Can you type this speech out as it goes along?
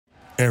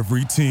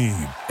Every team,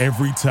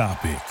 every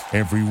topic,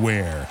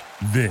 everywhere.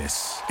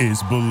 This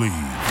is Believe.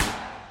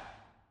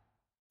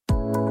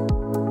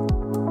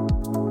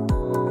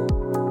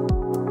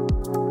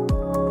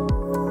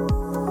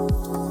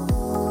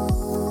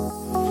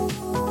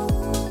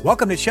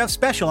 Welcome to Chef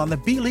Special on the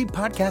Believe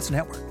Podcast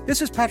Network.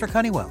 This is Patrick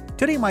Honeywell.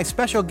 Today, my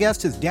special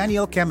guest is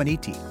Danielle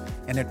Caminiti,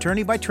 an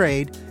attorney by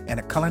trade and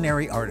a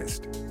culinary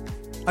artist.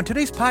 On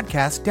today's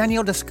podcast,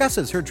 Danielle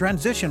discusses her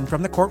transition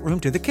from the courtroom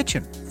to the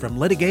kitchen, from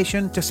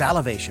litigation to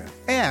salivation,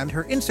 and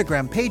her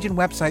Instagram page and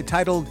website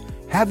titled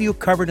Have You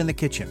Covered in the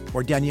Kitchen,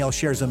 where Danielle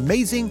shares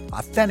amazing,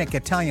 authentic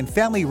Italian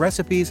family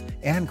recipes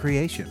and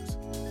creations.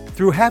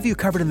 Through Have You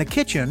Covered in the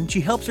Kitchen,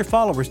 she helps her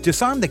followers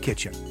disarm the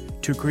kitchen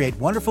to create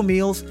wonderful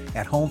meals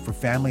at home for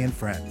family and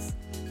friends.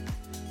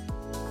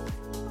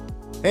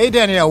 Hey,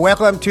 Danielle,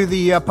 welcome to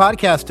the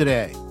podcast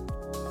today.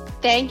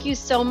 Thank you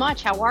so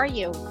much. How are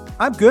you?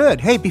 I'm good.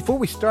 Hey, before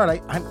we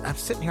start, I'm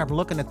sitting here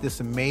looking at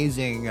this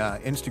amazing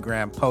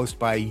Instagram post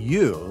by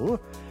you,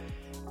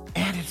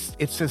 and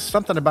it says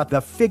something about the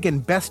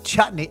friggin' best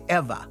chutney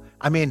ever.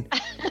 I mean,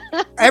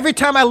 every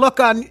time I look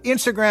on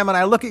Instagram and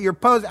I look at your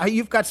post,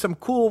 you've got some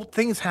cool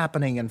things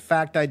happening. In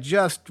fact, I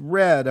just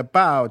read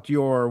about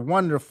your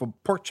wonderful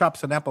pork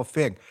chops and apple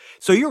fig.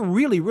 So you're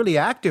really, really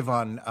active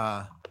on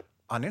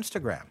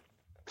Instagram.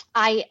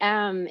 I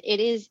am. It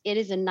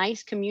is a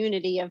nice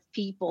community of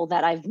people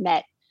that I've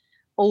met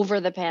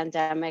over the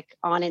pandemic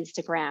on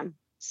Instagram.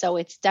 So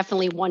it's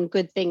definitely one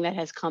good thing that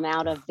has come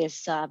out of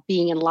this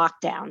being in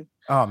lockdown.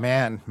 Oh,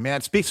 man.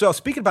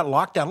 Speaking about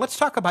lockdown, let's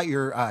talk about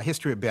your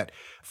history a bit.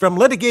 From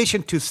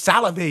litigation to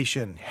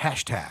salivation,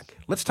 hashtag.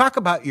 Let's talk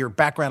about your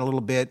background a little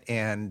bit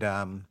and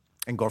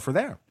go from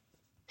there.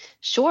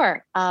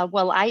 Sure.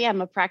 Well, I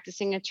am a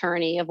practicing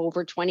attorney of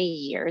over 20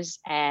 years,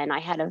 and I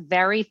had a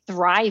very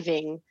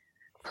thriving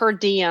per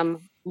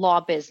diem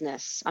law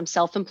business. I'm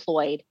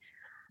self-employed.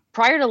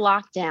 Prior to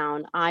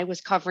lockdown, I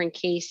was covering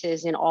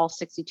cases in all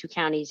 62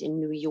 counties in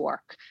New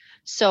York.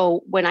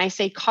 So when I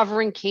say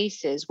covering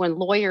cases, when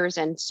lawyers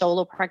and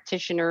solo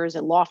practitioners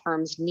and law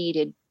firms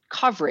needed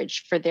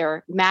coverage for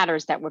their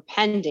matters that were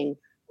pending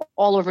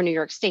all over New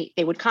York State,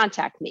 they would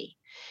contact me.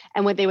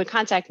 And when they would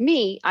contact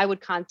me, I would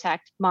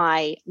contact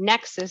my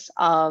nexus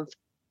of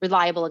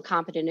reliable and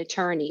competent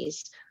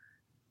attorneys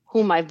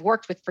whom I've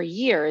worked with for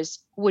years,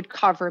 who would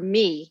cover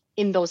me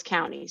in those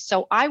counties.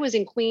 So I was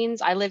in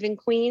Queens. I live in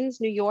Queens,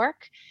 New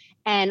York,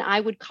 and I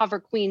would cover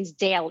Queens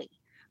daily.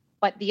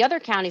 But the other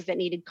counties that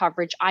needed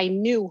coverage, I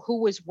knew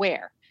who was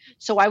where.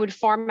 So I would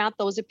farm out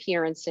those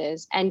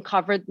appearances and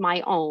covered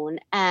my own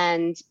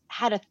and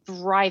had a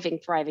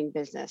thriving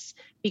business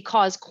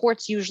because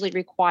courts usually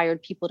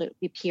required people to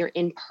appear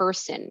in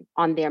person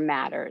on their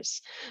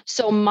matters.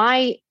 So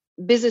my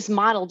business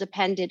model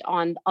depended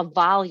on a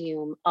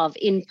volume of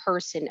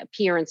in-person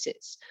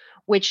appearances,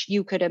 which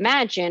you could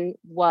imagine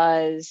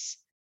was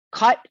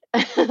cut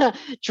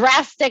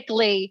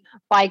drastically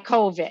by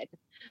COVID.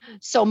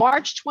 So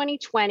March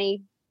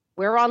 2020,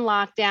 we're on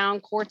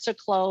lockdown, courts are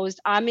closed.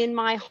 I'm in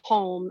my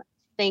home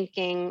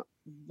thinking,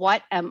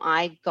 what am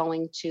I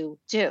going to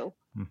do?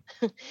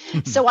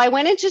 So I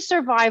went into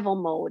survival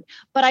mode,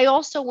 but I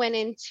also went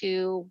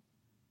into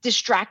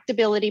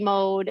distractibility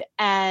mode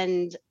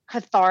and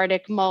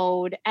cathartic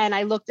mode. And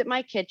I looked at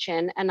my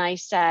kitchen and I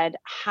said,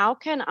 how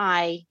can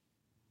I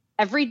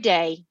every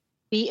day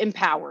be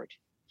empowered?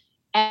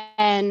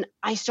 And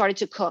I started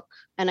to cook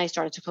and I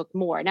started to cook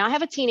more. Now I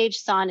have a teenage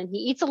son and he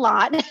eats a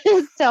lot.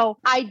 So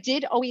I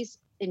did always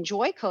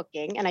enjoy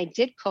cooking and I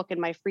did cook in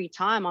my free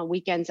time on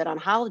weekends and on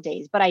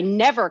holidays, but I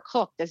never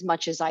cooked as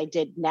much as I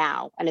did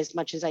now and as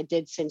much as I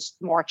did since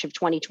March of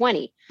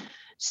 2020.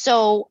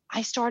 So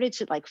I started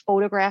to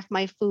photograph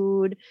my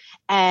food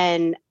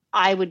and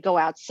I would go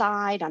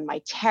outside on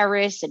my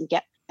terrace and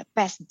get the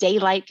best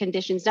daylight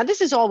conditions. Now,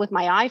 this is all with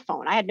my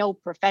iPhone. I had no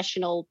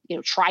professional,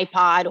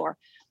 tripod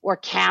or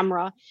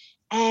camera.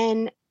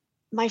 And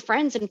my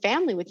friends and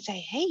family would say,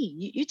 hey,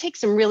 you take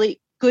some really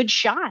good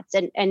shots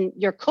and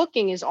your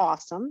cooking is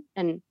awesome.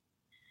 And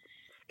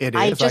it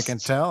is, I can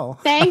tell.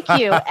 Thank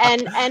you.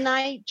 And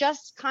I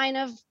just kind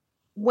of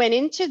went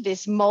into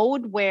this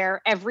mode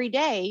where every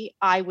day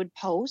I would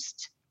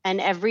post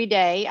and every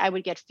day I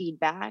would get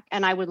feedback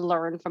and I would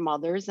learn from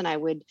others and I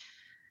would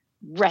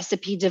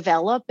recipe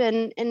develop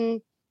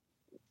and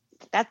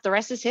that the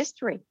rest is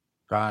history.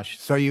 Gosh.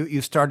 So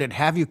you started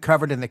Have You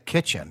Covered in the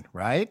Kitchen,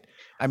 right?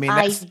 I mean,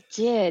 I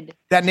did.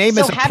 That name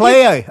is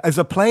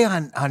a play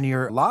on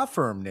your law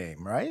firm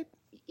name, right?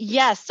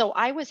 Yes. So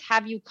I was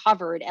Have You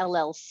Covered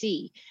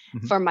LLC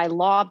for my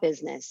law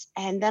business.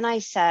 And then I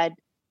said,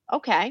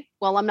 okay,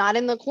 well, I'm not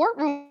in the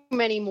courtroom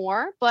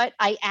anymore, but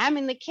I am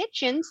in the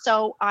kitchen.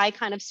 So I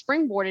kind of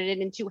springboarded it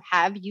into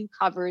Have You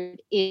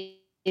Covered in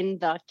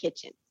the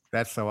Kitchen.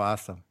 That's so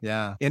awesome.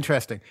 Yeah.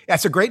 Interesting.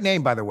 That's a great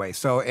name, by the way.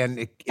 So,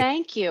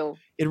 Thank you.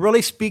 It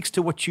really speaks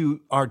to what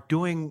you are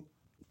doing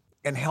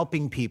and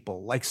helping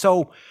people.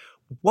 So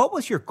what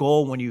was your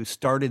goal when you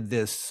started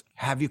this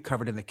Have You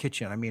Covered in the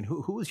Kitchen? I mean,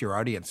 who was your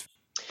audience?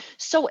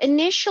 So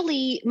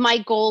initially my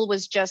goal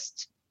was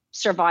just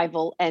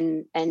survival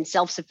and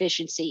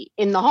self-sufficiency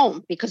in the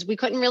home because we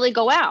couldn't really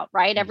go out,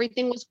 right?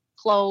 Everything was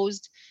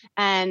closed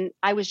and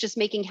I was just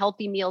making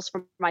healthy meals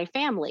for my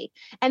family.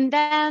 And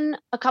then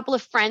a couple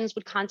of friends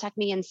would contact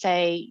me and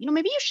say,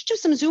 maybe you should do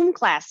some Zoom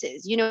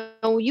classes.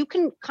 You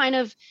can kind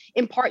of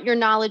impart your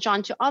knowledge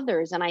onto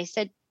others. And I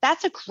said,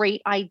 that's a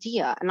great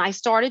idea. And I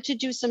started to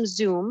do some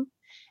Zoom.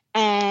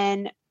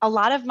 And a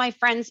lot of my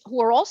friends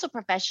who are also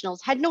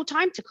professionals had no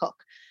time to cook.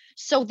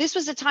 So this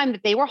was a time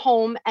that they were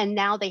home and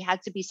now they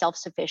had to be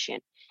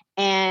self-sufficient.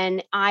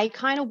 And I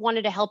kind of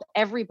wanted to help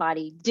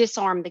everybody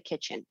disarm the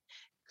kitchen.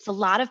 Because a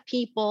lot of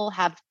people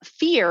have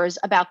fears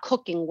about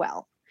cooking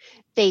well.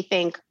 They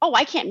think, oh,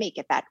 I can't make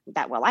it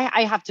that well.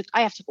 I have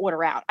to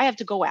order out. I have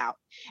to go out.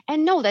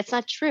 And no, that's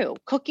not true.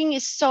 Cooking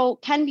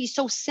can be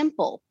so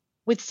simple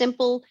with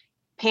simple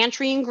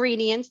pantry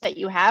ingredients that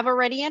you have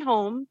already at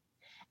home.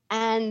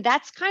 And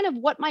that's kind of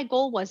what my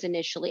goal was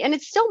initially. And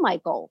it's still my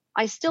goal.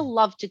 I still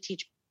love to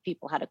teach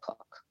people how to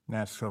cook.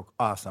 That's so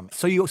awesome.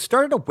 So you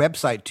started a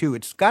website too.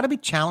 It's got to be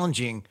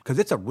challenging because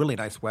it's a really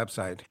nice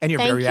website. And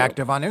you're very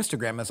active on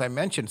Instagram, as I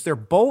mentioned. They're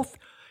both,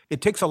 it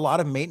takes a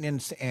lot of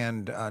maintenance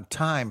and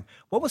time.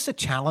 What was the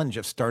challenge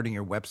of starting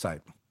your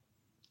website?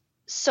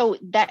 So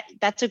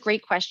that's a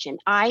great question.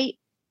 I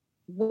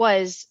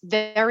was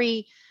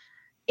very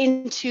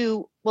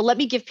into, let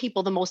me give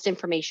people the most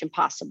information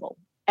possible.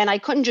 And I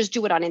couldn't just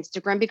do it on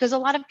Instagram because a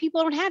lot of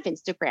people don't have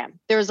Instagram.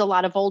 There's a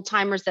lot of old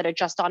timers that are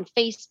just on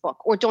Facebook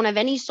or don't have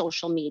any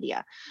social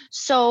media.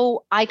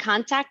 So I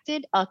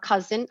contacted a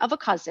cousin of a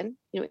cousin,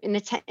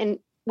 and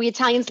we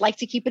Italians like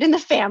to keep it in the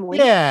family.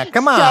 Yeah,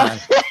 come on.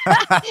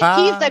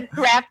 He's a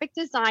graphic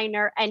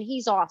designer and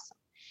he's awesome.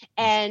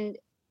 And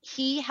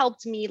he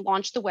helped me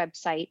launch the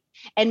website.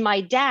 And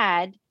my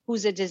dad,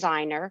 who's a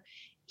designer,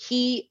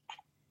 he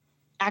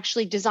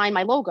actually designed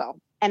my logo.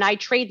 And I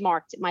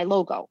trademarked my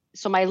logo.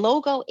 So my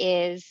logo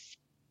is,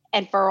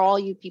 and for all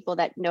you people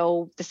that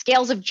know the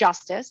scales of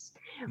justice,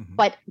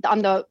 but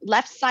on the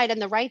left side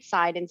and the right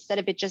side, instead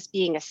of it just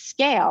being a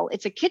scale,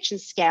 it's a kitchen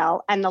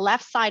scale. And the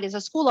left side is a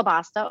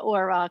sculabasta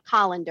or a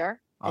colander,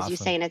 as you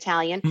say in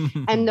Italian.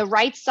 And the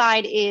right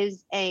side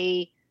is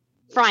a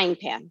frying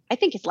pan. I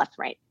think it's left,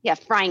 right. Yeah,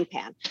 frying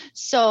pan.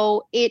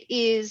 So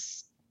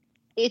it's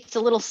a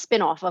little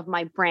spin-off of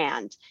my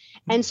brand.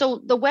 And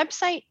so the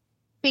website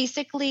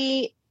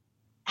basically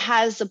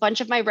has a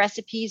bunch of my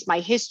recipes, my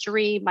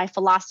history, my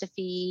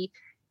philosophy,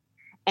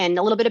 and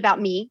a little bit about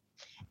me.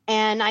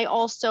 And I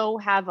also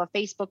have a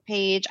Facebook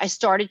page. I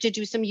started to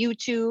do some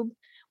YouTube,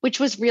 which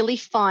was really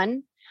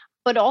fun,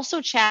 but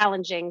also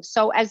challenging.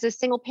 So as a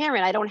single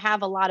parent, I don't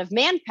have a lot of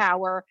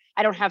manpower.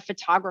 I don't have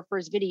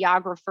photographers,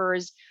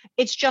 videographers.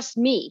 It's just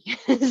me.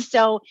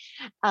 So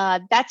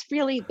that's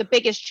really the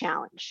biggest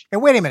challenge.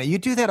 And wait a minute, you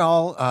do that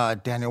all,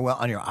 Danielle,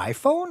 on your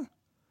iPhone?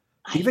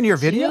 Even your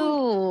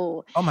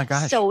video? Oh my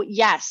gosh. So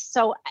yes.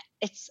 So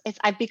it's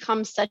I've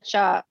become such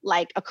a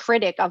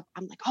critic of,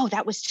 I'm like, oh,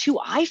 that was 2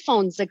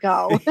 iPhones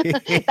ago.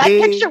 That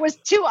picture was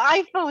 2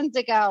 iPhones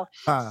ago.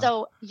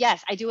 So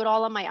yes, I do it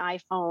all on my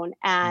iPhone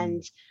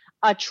and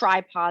a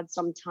tripod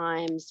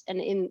sometimes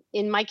and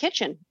in my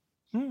kitchen,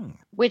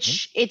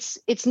 which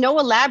it's no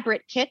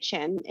elaborate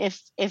kitchen.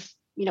 If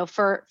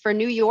for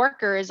New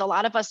Yorkers, a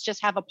lot of us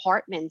just have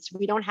apartments.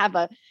 We don't have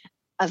a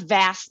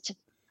vast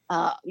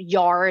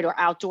yard or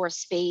outdoor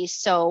space.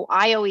 So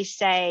I always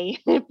say,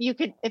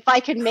 if I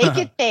could make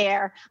it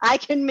there, I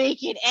can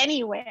make it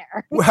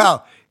anywhere.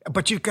 Well,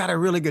 but you've got a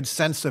really good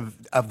sense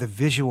of the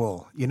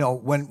visual,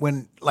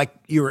 when like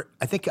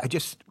I think I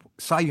just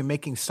saw you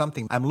making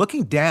something. I'm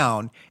looking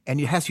down and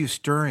it has you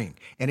stirring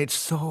and it's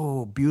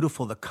so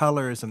beautiful, the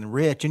colors and the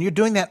rich, and you're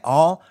doing that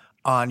all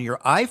on your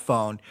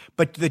iPhone,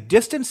 but the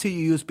distance you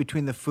use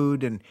between the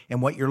food and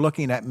what you're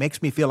looking at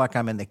makes me feel like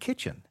I'm in the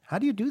kitchen. How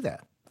do you do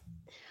that?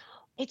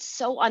 It's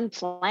so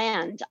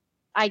unplanned.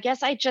 I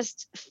guess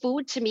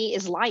food to me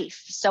is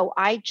life. So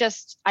I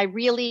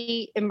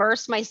really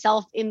immerse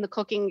myself in the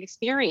cooking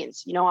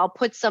experience. I'll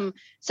put some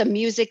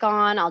music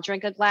on, I'll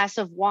drink a glass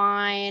of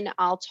wine,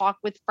 I'll talk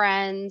with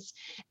friends,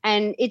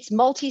 and it's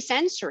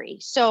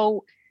multisensory.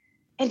 So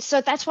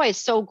that's why it's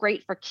so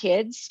great for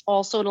kids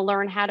also to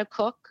learn how to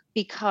cook,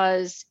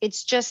 because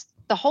it's just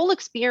the whole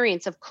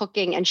experience of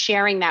cooking and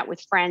sharing that with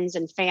friends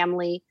and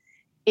family.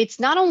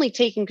 It's not only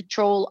taking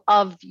control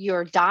of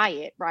your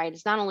diet, right?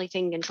 It's not only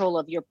taking control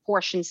of your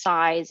portion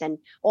size and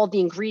all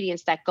the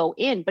ingredients that go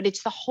in, but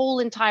it's the whole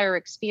entire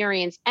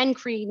experience and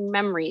creating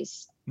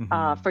memories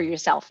for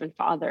yourself and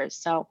for others.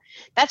 So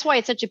that's why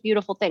it's such a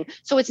beautiful thing.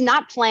 So it's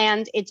not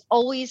planned. It's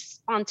always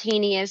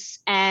spontaneous.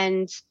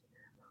 And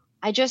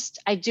I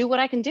do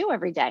what I can do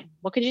every day.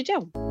 What could you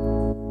do?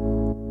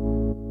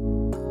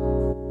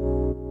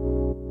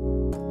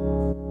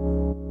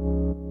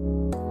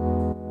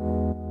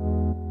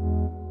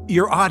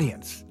 Your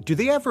audience, do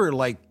they ever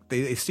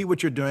they see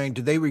what you're doing?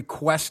 Do they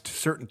request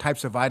certain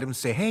types of items?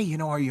 Say, hey,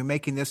 are you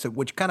making this?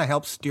 Which kind of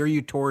helps steer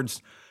you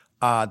towards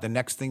the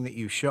next thing that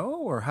you show,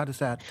 or how does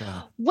that?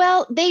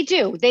 Well, they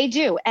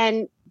do,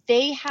 and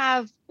they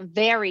have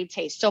varied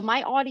taste. So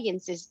my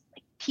audience is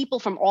people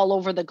from all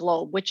over the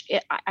globe, which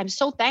I'm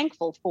so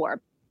thankful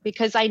for,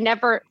 because I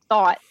never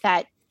thought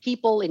that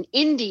people in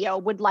India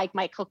would like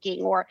my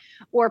cooking, or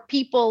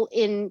people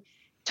in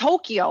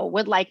Tokyo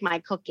would like my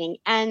cooking.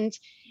 And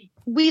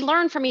we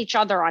learn from each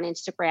other on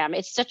Instagram.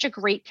 It's such a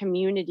great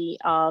community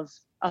of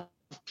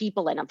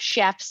people and of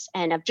chefs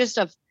and of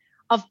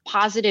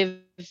positive,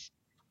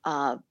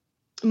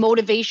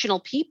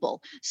 motivational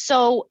people.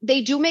 So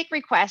they do make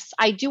requests.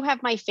 I do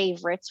have my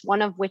favorites,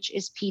 one of which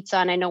is pizza.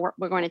 And I know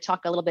we're going to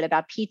talk a little bit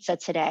about pizza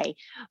today,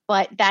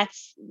 but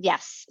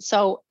yes.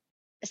 So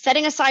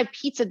setting aside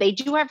pizza, they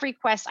do have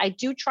requests. I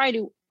do try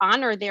to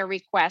honor their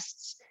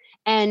requests.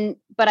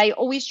 But I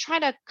always try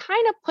to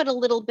kind of put a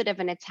little bit of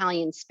an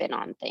Italian spin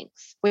on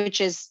things,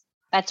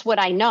 that's what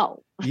I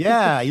know.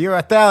 Yeah, you're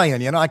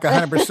Italian, like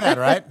 100%,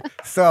 right?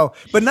 So,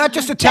 but not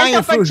just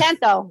Italian food.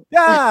 Cento.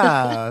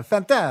 Yeah,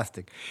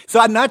 fantastic.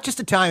 So not just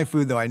Italian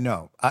food, though, I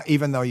know,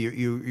 even though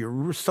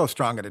you're so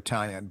strong at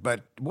Italian.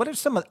 But what are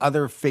some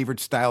other favorite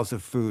styles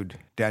of food,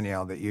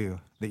 Danielle, that you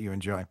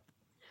enjoy?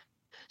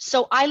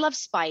 So I love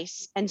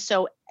spice. And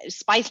so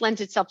spice lends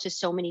itself to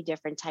so many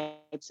different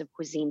types of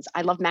cuisines.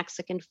 I love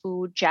Mexican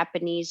food,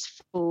 Japanese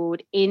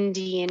food,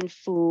 Indian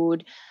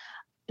food,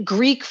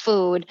 Greek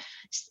food.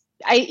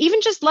 I even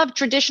just love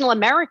traditional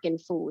American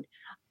food.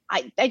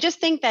 I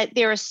just think that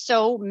there are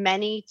so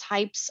many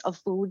types of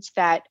foods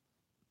that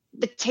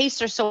the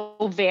tastes are so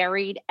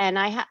varied, and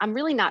I'm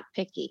really not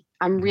picky.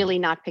 I'm really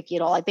not picky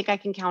at all. I think I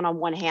can count on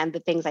one hand the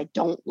things I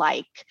don't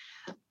like,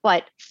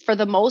 but for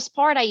the most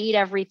part, I eat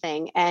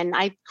everything, and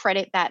I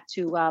credit that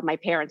to my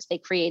parents. They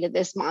created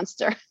this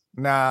monster.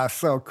 Nah,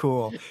 so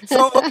cool.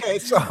 So, okay,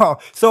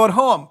 so at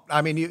home,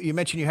 I mean, you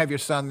mentioned you have your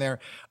son there.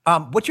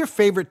 What's your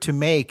favorite to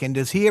make? And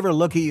does he ever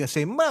look at you and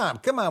say, "Mom,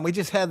 come on, we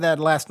just had that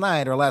last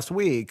night or last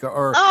week"?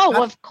 Oh,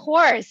 of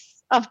course.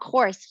 Of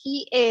course.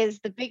 He is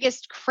the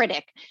biggest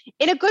critic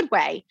in a good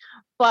way.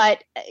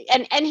 But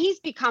and he's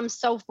become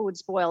so food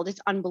spoiled. It's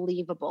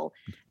unbelievable,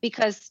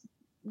 because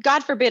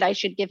God forbid I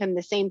should give him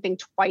the same thing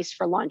twice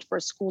for lunch, for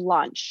a school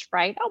lunch,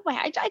 right? Oh boy,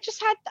 I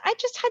just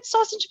had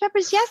sausage and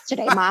peppers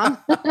yesterday, Mom.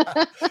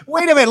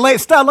 Wait a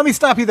minute, stop. Let me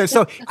stop you there.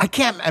 So I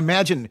can't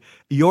imagine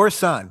your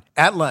son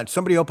at lunch.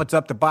 Somebody opens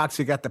up the box.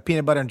 You got the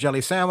peanut butter and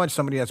jelly sandwich.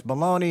 Somebody has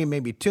bologna,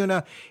 maybe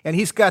tuna, and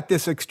he's got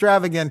this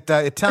extravagant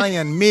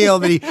Italian meal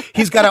that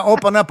he's got to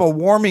open up a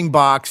warming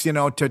box,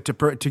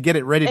 to get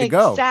it ready to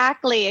go.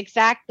 Exactly.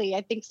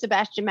 I think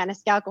Sebastian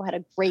Maniscalco had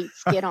a great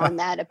skit on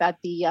that about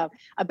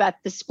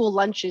the school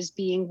lunches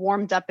being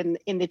warmed up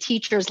in the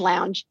teacher's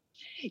lounge.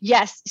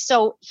 Yes.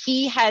 So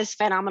he has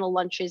phenomenal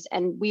lunches,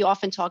 and we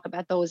often talk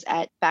about those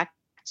at back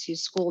to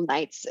school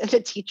nights. The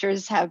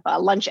teachers have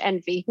lunch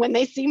envy when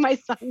they see my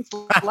son's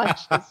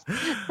lunches.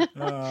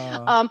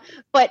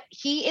 But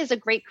he is a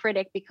great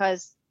critic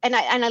and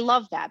I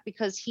love that,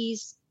 because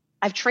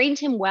I've trained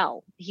him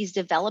well. He's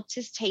developed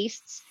his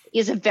tastes. He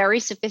has a very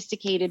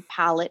sophisticated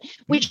palate,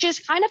 which is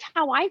kind of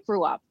how I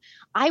grew up.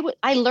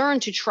 I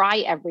learned to try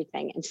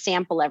everything and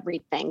sample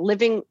everything.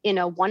 Living in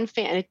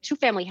a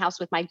two-family house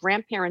with my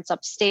grandparents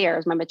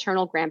upstairs, my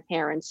maternal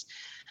grandparents,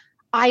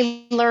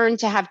 I learned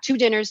to have 2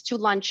 dinners, 2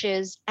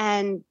 lunches,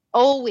 and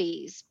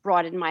always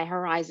broadened my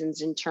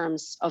horizons in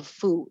terms of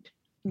food.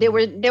 There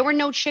were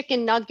no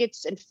chicken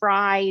nuggets and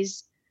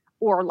fries,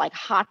 or like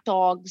hot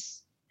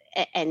dogs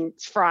and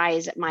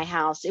fries at my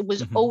house. It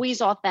was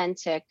always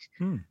authentic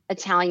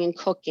Italian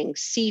cooking,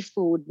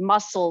 seafood,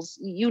 mussels,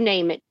 you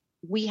name it.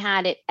 We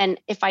had it. And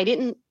if I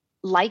didn't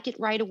like it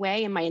right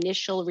away and my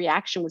initial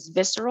reaction was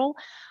visceral,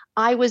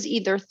 I was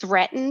either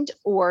threatened,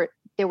 or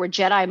there were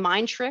Jedi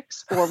mind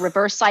tricks, or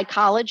reverse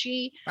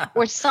psychology,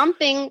 or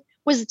something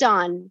was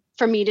done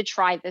for me to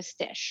try this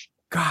dish.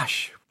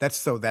 Gosh,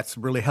 that's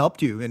really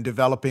helped you in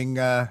developing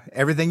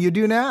everything you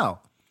do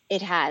now.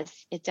 It has.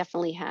 It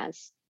definitely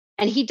has.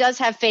 And he does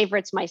have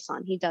favorites, my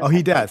son. He does. Oh,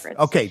 he does. Favorites.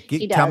 Okay,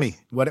 tell me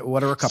what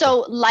are a couple?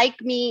 So, like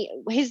me,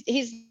 his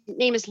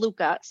name is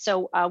Luca.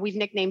 So we've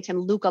nicknamed him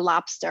Luca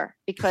Lobster,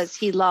 because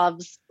he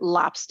loves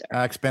lobster.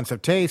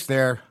 Expensive taste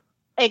there.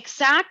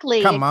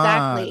 Exactly. Come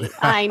on.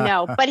 I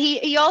know, but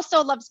he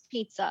also loves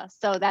pizza,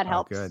 so that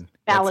helps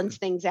balance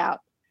things out.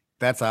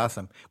 That's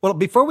awesome. Well,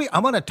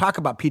 I'm going to talk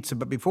about pizza,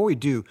 but before we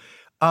do,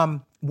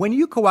 when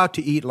you go out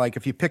to eat, like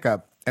if you pick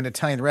up an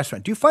Italian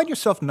restaurant, do you find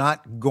yourself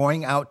not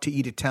going out to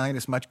eat Italian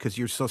as much because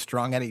you're so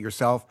strong at it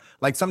yourself?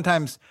 Like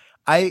sometimes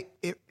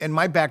in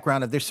my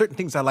background, there's certain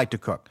things I like to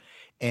cook,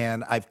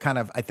 and I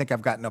think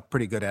I've gotten up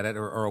pretty good at it,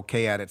 or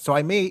okay at it. So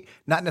I may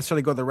not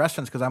necessarily go to the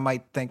restaurants, because I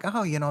might think,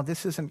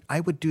 this isn't,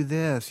 I would do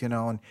this,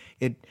 and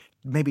it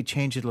maybe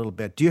change it a little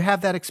bit. Do you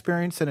have that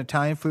experience in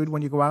Italian food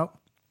when you go out?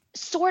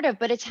 Sort of,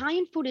 but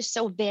Italian food is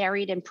so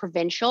varied and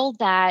provincial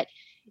that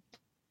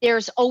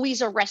there's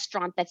always a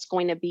restaurant that's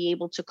going to be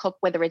able to cook,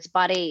 whether it's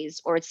Barese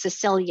or it's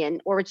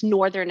Sicilian or it's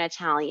Northern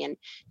Italian,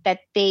 that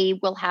they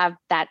will have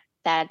that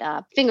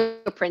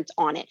fingerprint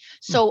on it.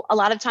 So a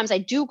lot of times I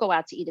do go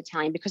out to eat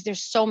Italian, because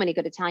there's so many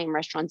good Italian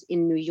restaurants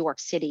in New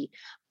York City.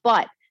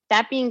 But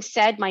that being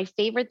said, my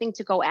favorite thing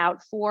to go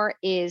out for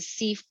is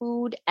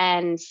seafood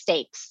and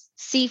steaks.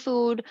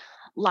 Seafood,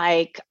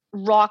 like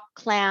raw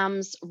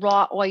clams,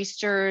 raw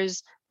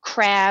oysters,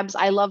 crabs.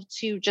 I love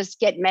to just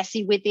get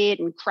messy with it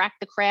and crack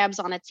the crabs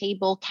on a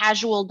table,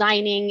 casual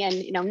dining,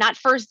 and not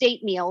first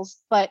date meals,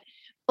 but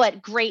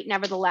great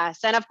nevertheless.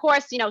 And of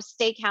course,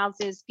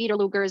 steakhouses, Peter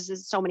Luger's,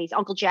 is so many,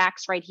 Uncle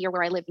Jack's right here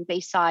where I live in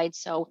Bayside.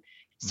 So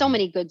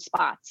many good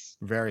spots.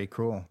 Very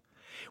cool.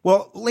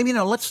 Well,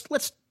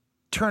 let's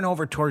turn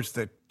over towards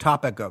the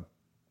topic of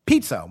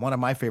pizza, one of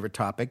my favorite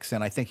topics,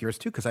 and I think yours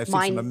too, because I've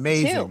seen some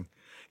amazing. Too.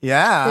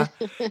 Yeah.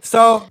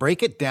 So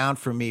break it down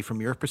for me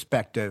from your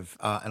perspective.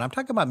 And I'm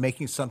talking about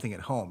making something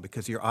at home,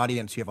 because your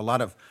audience, you have a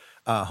lot of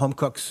home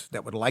cooks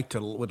that would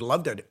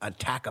love to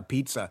attack a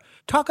pizza.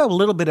 Talk a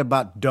little bit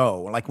about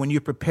dough. Like when you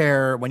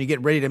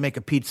get ready to make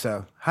a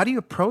pizza, how do you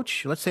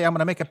approach, let's say I'm going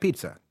to make a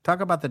pizza.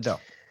 Talk about the dough.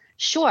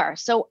 Sure.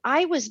 So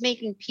I was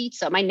making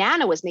pizza. My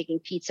Nana was making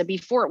pizza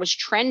before it was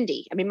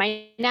trendy. I mean,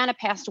 my Nana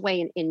passed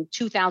away in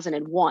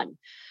 2001.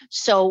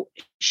 So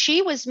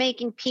she was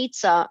making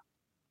pizza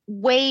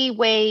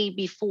way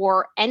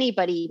before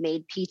anybody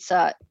made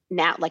pizza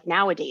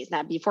nowadays,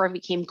 before it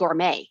became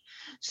gourmet.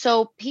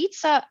 So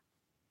pizza,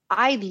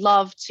 I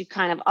love to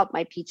kind of up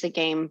my pizza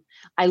game.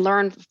 I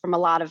learned from a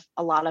lot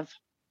of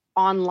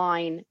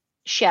online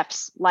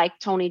chefs like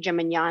Tony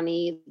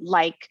Gimignani,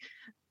 like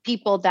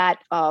people that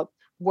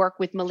work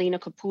with Molino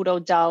Caputo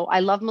dough.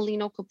 I love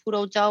Molino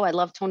Caputo dough. I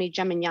love Tony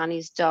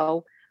Gimignani's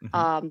dough,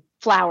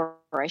 flour,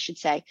 I should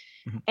say.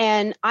 Mm-hmm.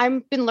 And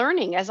I've been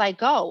learning as I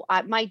go.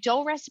 My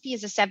dough recipe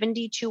is a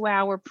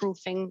 72-hour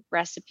proofing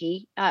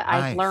recipe. Nice.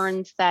 I've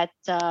learned that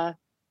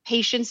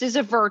patience is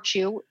a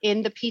virtue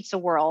in the pizza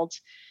world.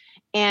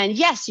 And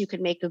yes, you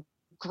can make a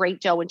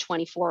great dough in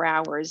 24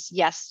 hours.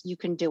 Yes, you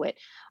can do it.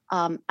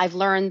 I've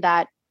learned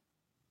that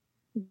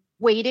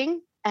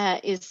waiting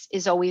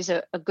is always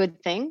a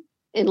good thing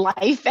in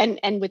life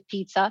and with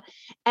pizza,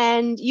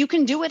 and you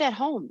can do it at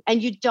home,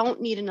 and you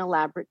don't need an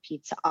elaborate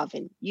pizza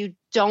oven. You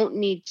don't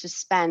need to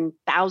spend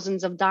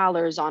thousands of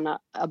dollars on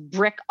a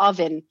brick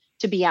oven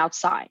to be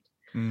outside.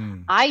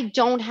 I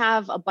don't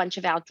have a bunch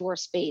of outdoor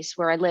space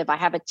where I live. I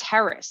have a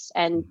terrace,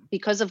 and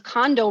because of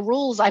condo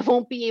rules, I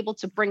won't be able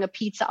to bring a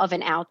pizza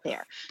oven out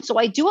there. So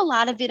I do a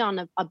lot of it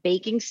on a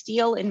baking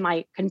steel in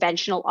my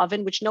conventional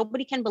oven, which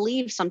nobody can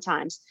believe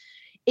sometimes.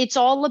 It's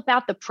all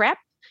about the prep.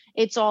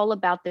 It's all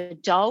about the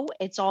dough.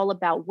 It's all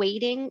about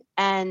waiting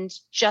and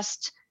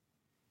just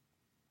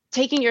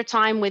taking your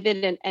time with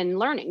it and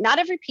learning. Not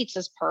every pizza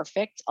is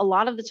perfect. A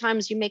lot of the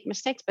times you make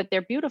mistakes, but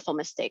they're beautiful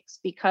mistakes,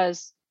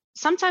 because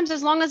sometimes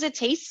as long as it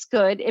tastes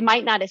good, it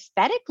might not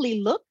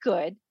aesthetically look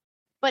good,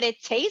 but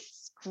it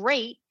tastes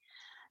great.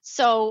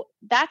 So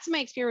that's my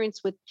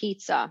experience with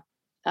pizza.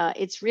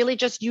 It's really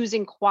just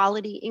using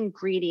quality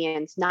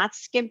ingredients, not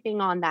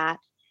skimping on that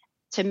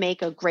to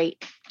make a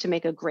great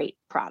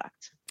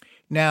product.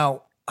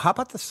 Now, how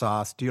about the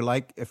sauce? Do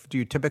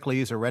you typically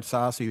use a red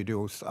sauce, or you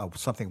do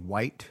something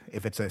white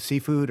if it's a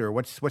seafood, or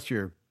what's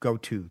your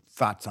go-to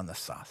thoughts on the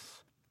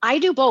sauce? I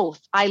do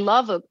both. I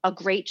love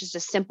just a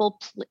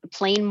simple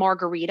plain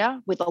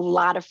margarita with a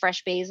lot of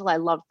fresh basil. I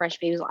love fresh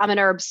basil. I'm an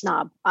herb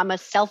snob. I'm a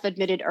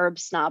self-admitted herb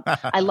snob.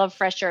 I love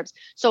fresh herbs.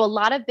 So a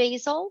lot of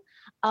basil,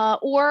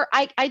 or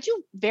I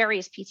do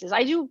various pizzas.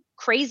 I do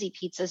crazy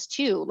pizzas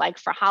too. Like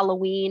for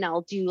Halloween,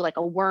 I'll do like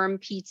a worm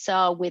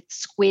pizza with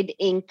squid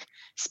ink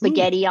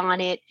spaghetti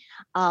on it.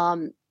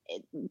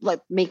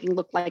 Like making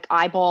look like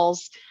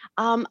eyeballs.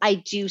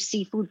 I do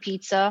seafood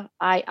pizza.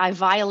 I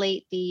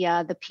violate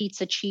the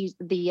pizza cheese,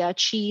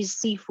 cheese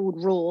seafood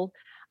rule.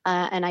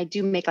 And I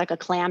do make like a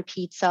clam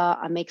pizza.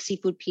 I make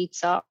seafood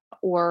pizza,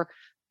 or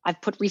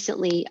I've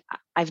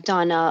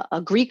done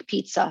a Greek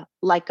pizza,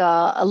 like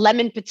a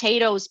lemon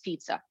potatoes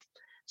pizza.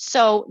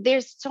 So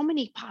there's so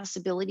many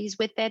possibilities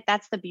with it.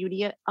 That's the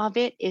beauty of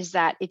it, is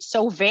that it's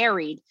so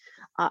varied.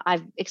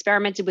 I've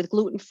experimented with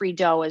gluten-free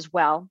dough as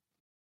well,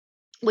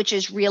 which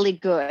is really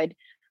good.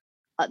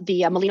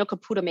 The Molino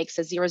Caputo makes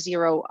a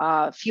 00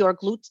 Fior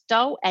Glute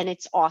dough, and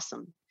it's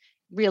awesome.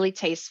 Really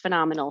tastes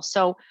phenomenal.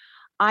 So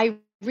I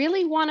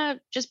really want to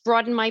just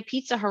broaden my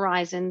pizza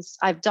horizons.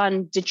 I've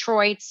done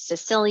Detroit's,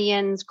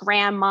 Sicilians,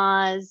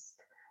 Grandma's,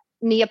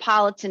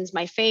 Neapolitan's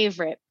my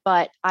favorite,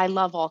 but I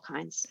love all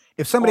kinds.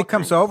 If somebody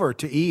comes over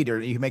to eat, or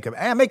you make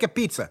a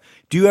pizza,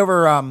 do you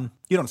ever,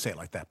 you don't say it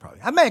like that probably,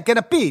 I'm making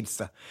a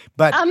pizza,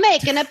 but I'm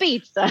making a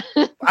pizza.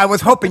 I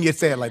was hoping you'd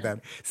say it like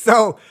that.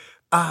 So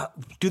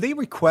do they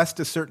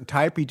request a certain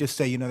type, or you just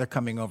say, they're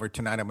coming over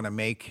tonight, I'm going to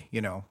make,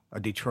 a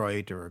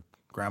Detroit or a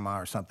Grandma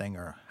or something,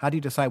 or how do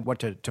you decide what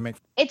to make?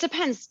 It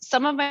depends.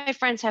 Some of my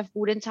friends have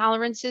food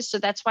intolerances, so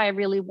that's why I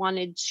really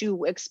wanted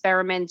to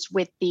experiment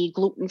with the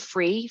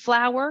gluten-free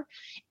flour,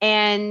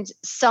 and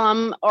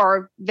some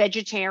are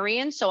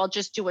vegetarian, so I'll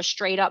just do a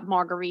straight up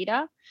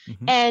margarita.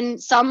 Mm-hmm.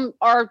 And some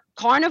are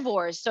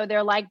carnivores, so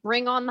they're like,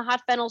 bring on the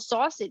hot fennel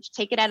sausage,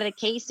 take it out of the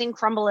casing,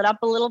 crumble it up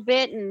a little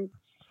bit,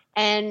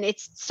 and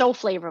it's so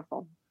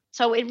flavorful.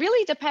 So it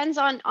really depends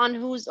on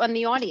who's on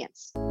the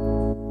audience.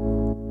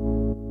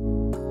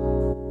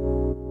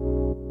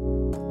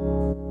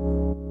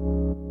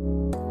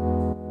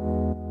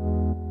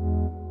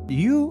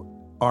 You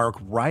are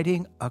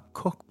writing a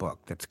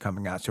cookbook that's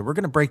coming out. So we're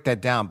going to break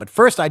that down. But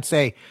first, I'd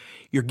say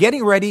you're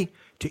getting ready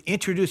to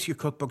introduce your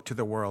cookbook to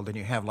the world, and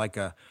you have like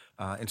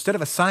instead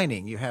of a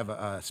signing, you have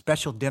a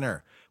special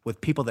dinner with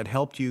people that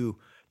helped you,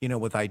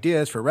 with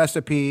ideas for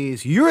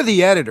recipes. You're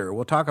the editor.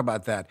 We'll talk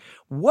about that.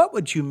 What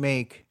would you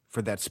make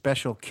for that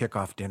special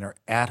kickoff dinner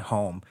at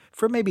home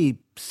for maybe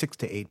 6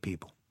 to 8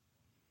 people?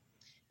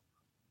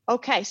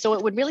 Okay, so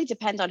it would really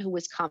depend on who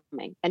was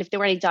coming and if there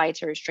were any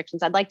dietary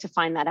restrictions. I'd like to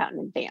find that out in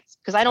advance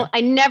because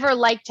I never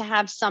like to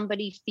have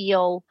somebody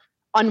feel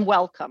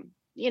unwelcome.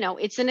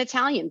 It's an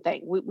Italian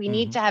thing. We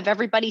need to have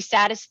everybody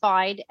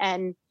satisfied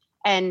and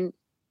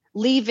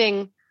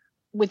leaving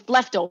with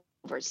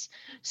leftovers.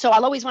 So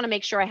I'll always want to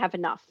make sure I have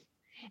enough.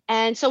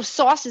 And so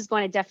sauce is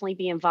going to definitely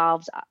be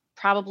involved.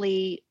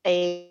 Probably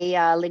a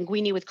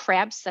linguine with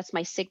crabs. That's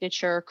my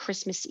signature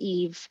Christmas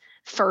Eve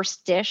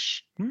first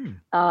dish.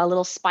 A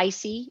little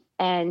spicy,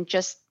 and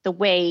just the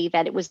way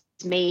that it was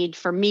made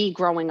for me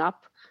growing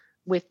up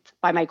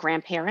by my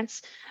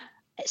grandparents.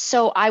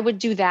 So I would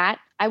do that.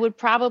 I would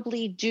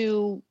probably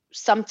do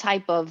some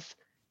type of,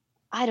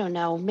 I don't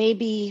know,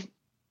 maybe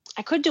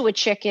I could do a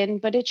chicken,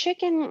 but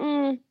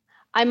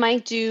I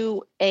might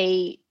do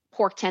a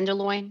pork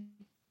tenderloin,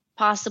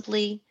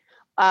 possibly.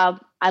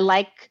 I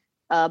like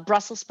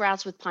Brussels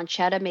sprouts with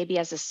pancetta, maybe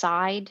as a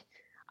side.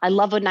 I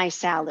love a nice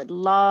salad,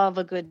 love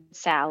a good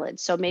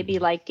salad. So maybe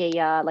like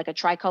a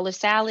tricolor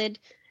salad.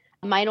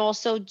 I might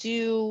also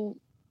do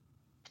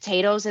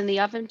potatoes in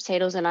the oven,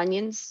 potatoes and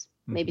onions,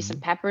 maybe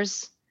some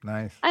peppers.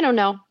 Nice. I don't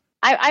know.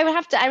 I would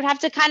have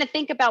to kind of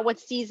think about what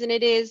season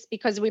it is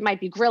because we might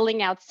be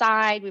grilling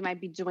outside. We might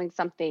be doing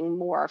something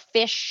more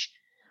fish.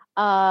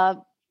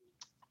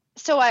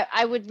 So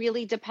I would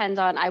really depend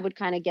on, I would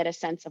kind of get a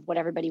sense of what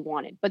everybody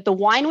wanted. But the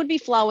wine would be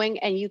flowing,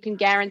 and you can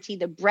guarantee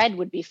the bread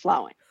would be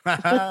flowing.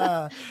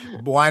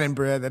 Wine and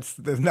bread,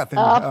 there's nothing.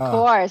 Of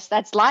course,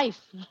 that's life.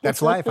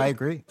 That's life, I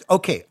agree.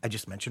 Okay, I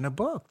just mentioned a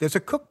book. There's a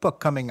cookbook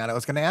coming out. I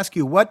was going to ask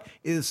you, what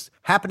is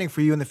happening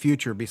for you in the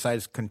future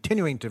besides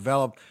continuing to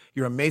develop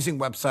your amazing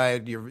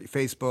website, your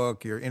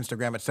Facebook, your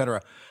Instagram,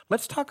 etc.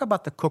 Let's talk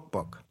about the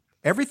cookbook.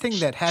 Everything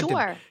that had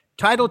the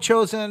title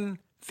chosen,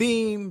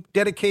 theme,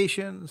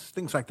 dedications,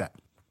 things like that.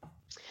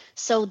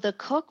 So the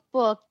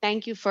cookbook,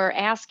 thank you for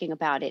asking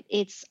about it.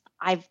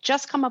 I've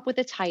just come up with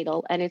a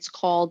title, and it's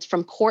called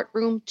From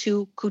Courtroom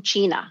to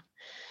Cucina.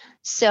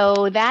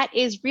 So that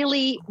is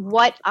really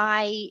what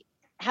I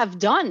have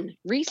done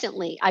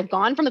recently. I've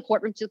gone from the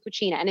courtroom to the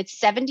cucina, and it's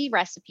 70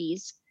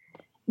 recipes,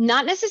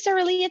 not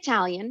necessarily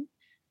Italian,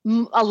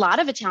 a lot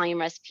of Italian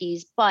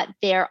recipes, but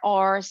there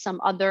are some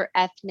other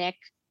ethnic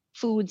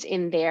foods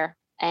in there.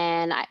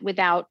 And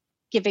without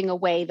giving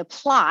away the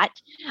plot,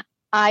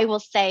 I will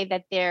say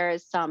that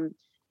there's some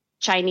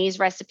Chinese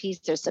recipes,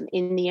 there's some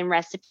Indian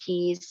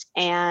recipes,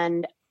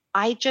 and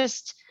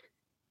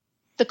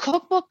the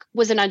cookbook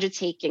was an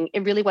undertaking.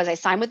 It really was. I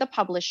signed with a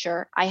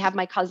publisher. I have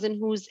my cousin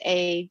who's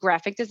a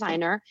graphic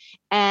designer,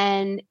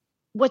 and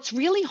what's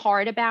really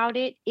hard about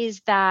it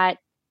is that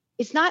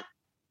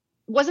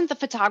wasn't the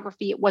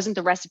photography, it wasn't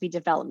the recipe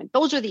development.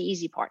 Those are the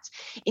easy parts.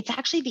 It's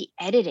actually the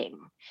editing.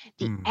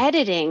 The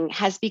editing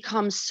has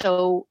become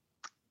so,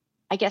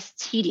 I guess,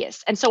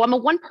 tedious. And so I'm a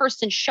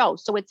one-person show,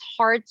 so it's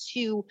hard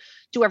to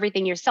do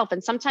everything yourself.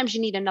 And sometimes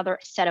you need another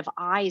set of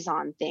eyes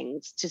on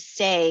things to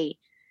say,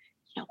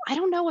 I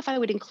don't know if I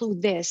would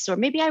include this, or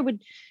maybe I would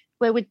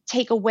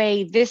take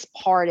away this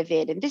part of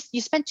it. And this,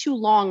 you spent too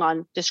long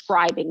on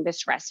describing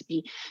this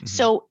recipe.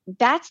 So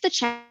that's the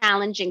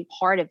challenging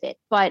part of it.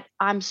 But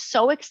I'm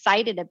so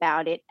excited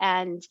about it.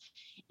 And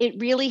it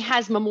really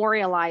has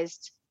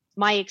memorialized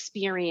my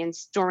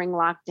experience during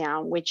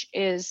lockdown, which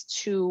is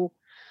to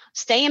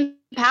stay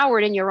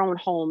empowered in your own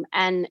home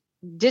and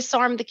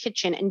disarm the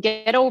kitchen and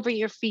get over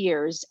your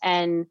fears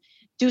and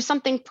do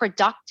something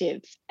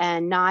productive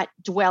and not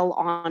dwell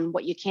on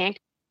what you can't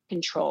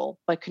control,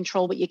 but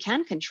control what you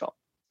can control.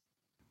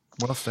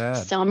 Well said.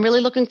 So I'm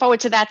really looking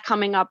forward to that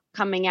coming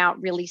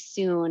out really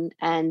soon.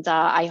 And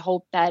I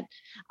hope that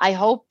I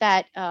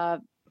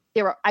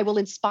will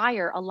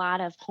inspire a lot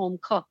of home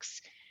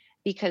cooks,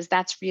 because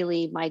that's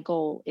really my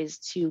goal, is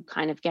to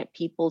kind of get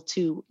people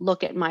to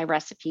look at my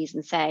recipes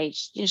and say,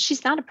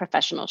 she's not a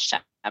professional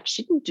chef.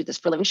 She didn't do this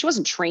for a living. She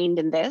wasn't trained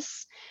in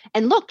this.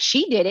 And look,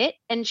 she did it,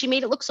 and she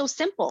made it look so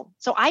simple.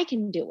 So I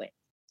can do it.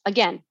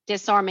 Again,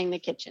 disarming the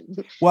kitchen.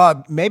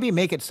 Well, maybe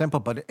make it simple,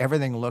 but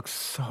everything looks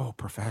so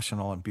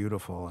professional and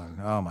beautiful. And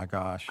oh my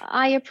gosh.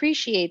 I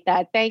appreciate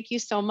that. Thank you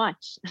so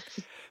much.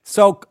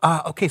 So,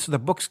 okay, so the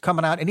book's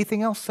coming out.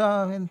 Anything else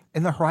in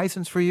the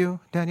horizons for you,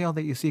 Danielle,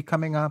 that you see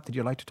coming up that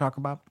you'd like to talk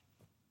about?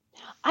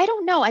 I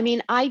don't know. I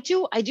mean, I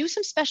do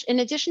some special, in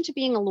addition to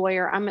being a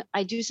lawyer,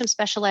 I do some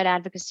special ed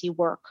advocacy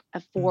work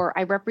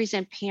I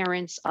represent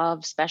parents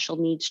of special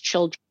needs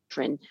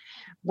children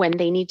when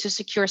they need to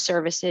secure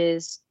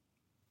services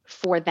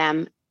for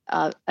them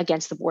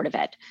against the Board of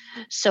Ed.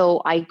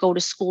 So I go to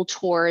school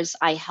tours.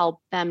 I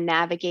help them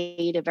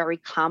navigate a very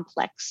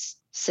complex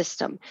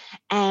system.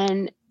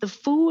 And the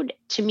food,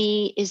 to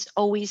me, is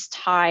always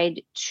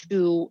tied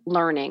to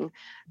learning.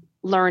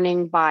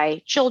 learning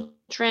by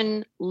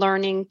children,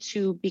 learning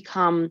to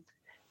become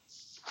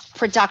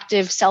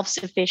productive,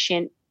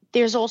 self-sufficient.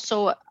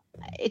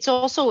 It's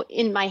also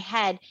in my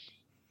head,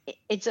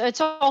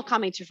 it's all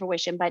coming to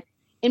fruition, but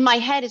in my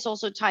head, it's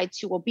also tied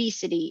to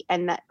obesity,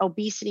 and that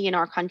obesity in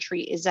our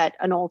country is at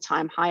an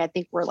all-time high. I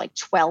think we're like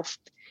 12th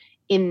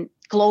in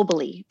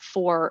globally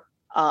for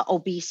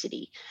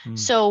obesity.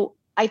 So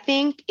I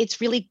think it's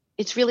really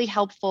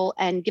helpful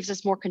and gives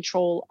us more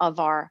control of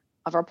our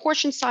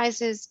portion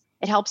sizes.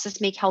 It helps us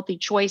make healthy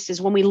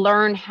choices when we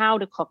learn how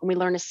to cook and we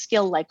learn a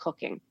skill like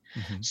cooking.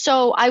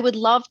 So I would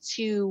love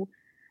to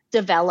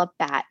develop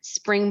that,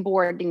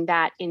 springboarding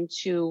that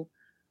into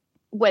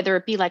whether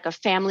it be like a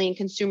family and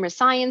consumer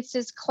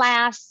sciences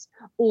class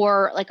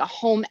or like a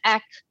home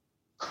ec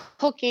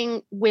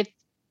cooking with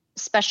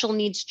special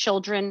needs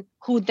children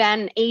who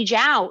then age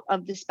out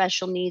of the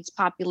special needs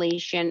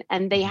population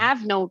and they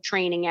have no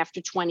training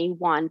after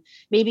 21,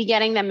 maybe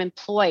getting them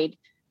employed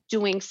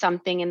doing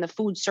something in the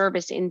food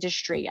service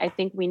industry. I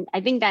think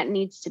that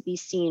needs to be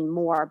seen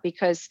more,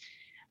 because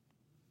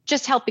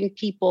just helping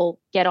people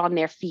get on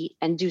their feet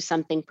and do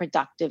something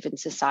productive in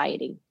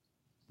society.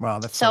 Wow,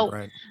 that's so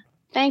great.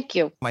 Thank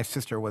you. My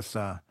sister was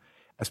a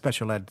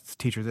special ed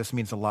teacher. This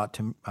means a lot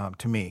to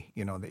me,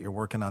 that you're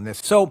working on this.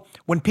 So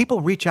when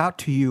people reach out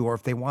to you, or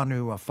if they want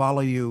to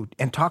follow you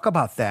and talk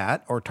about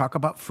that or talk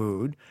about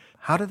food,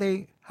 how do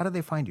they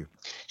find you?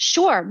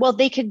 Sure. Well,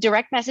 they could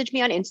direct message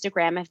me on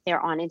Instagram if they're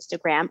on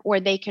Instagram,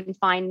 or they can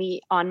find me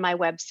on my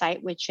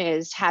website, which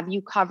is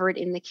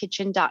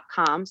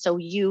haveyoucoveredinthekitchen.com. So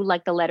you,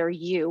 like the letter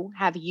U,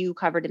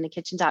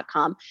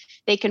 haveyoucoveredinthekitchen.com.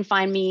 They can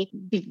find me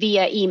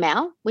via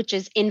email, which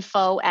is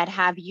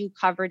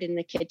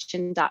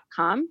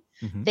info@haveyoucoveredinthekitchen.com.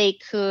 They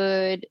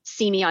could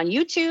see me on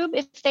YouTube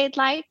if they'd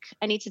like.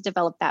 I need to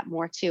develop that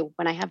more too.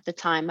 When I have the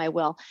time, I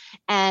will.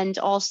 And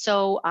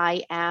also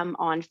I am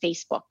on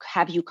Facebook.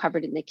 Have You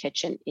Covered in the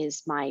Kitchen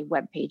is my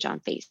webpage on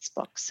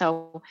Facebook.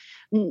 So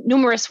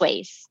numerous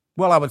ways.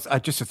 Well,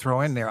 just to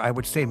throw in there, I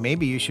would say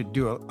maybe you should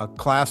do a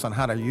class on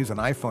how to use an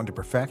iPhone to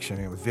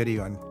perfection, with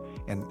video and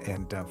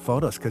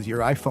photos, because your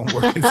iPhone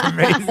work is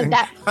amazing.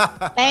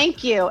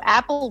 Thank you.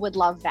 Apple would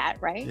love that,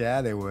 right?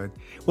 Yeah, they would.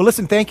 Well,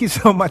 listen, thank you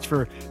so much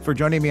for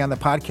joining me on the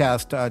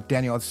podcast,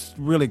 Danielle. It's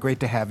really great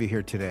to have you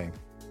here today.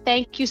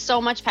 Thank you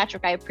so much,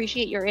 Patrick. I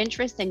appreciate your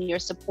interest and your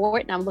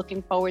support, and I'm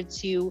looking forward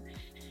to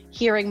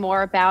hearing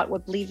more about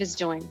what Believe is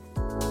doing.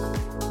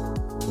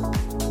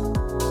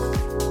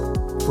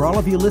 For all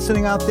of you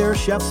listening out there,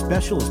 Chef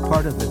Special is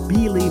part of the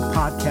Believe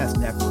Podcast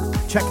Network.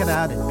 Check it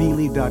out at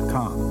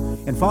Believe.com.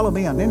 And follow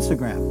me on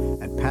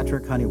Instagram at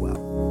Patrick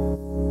Honeywell.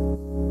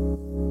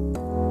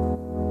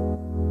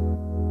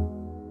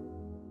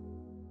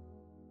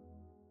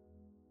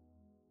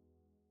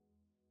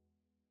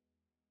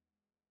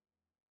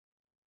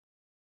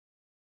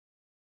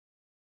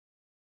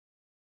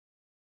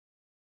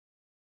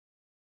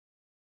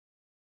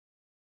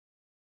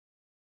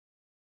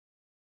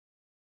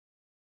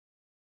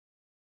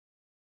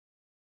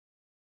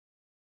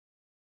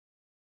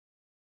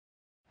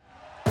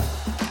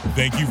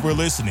 Thank you for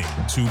listening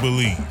to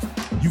Believe.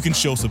 You can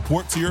show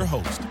support to your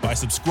host by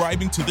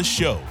subscribing to the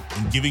show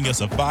and giving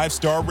us a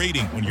 5-star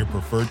rating on your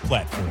preferred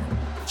platform.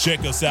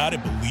 Check us out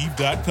at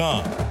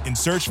Believe.com and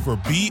search for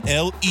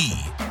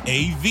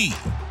BLEAV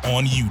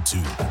on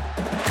YouTube.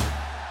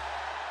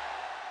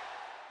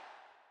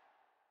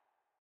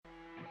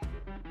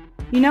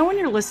 You know when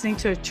you're listening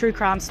to a true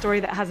crime story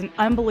that has an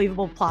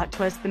unbelievable plot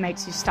twist that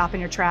makes you stop in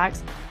your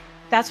tracks?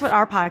 That's what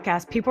our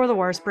podcast, People Are the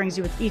Worst, brings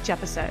you with each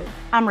episode.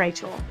 I'm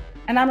Rachel.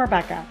 And I'm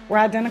Rebecca. We're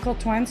identical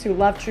twins who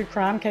love true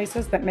crime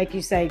cases that make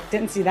you say,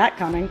 didn't see that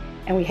coming,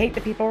 and we hate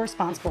the people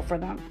responsible for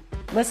them.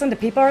 Listen to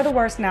People Are the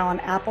Worst now on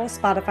Apple,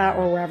 Spotify,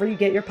 or wherever you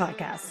get your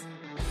podcasts.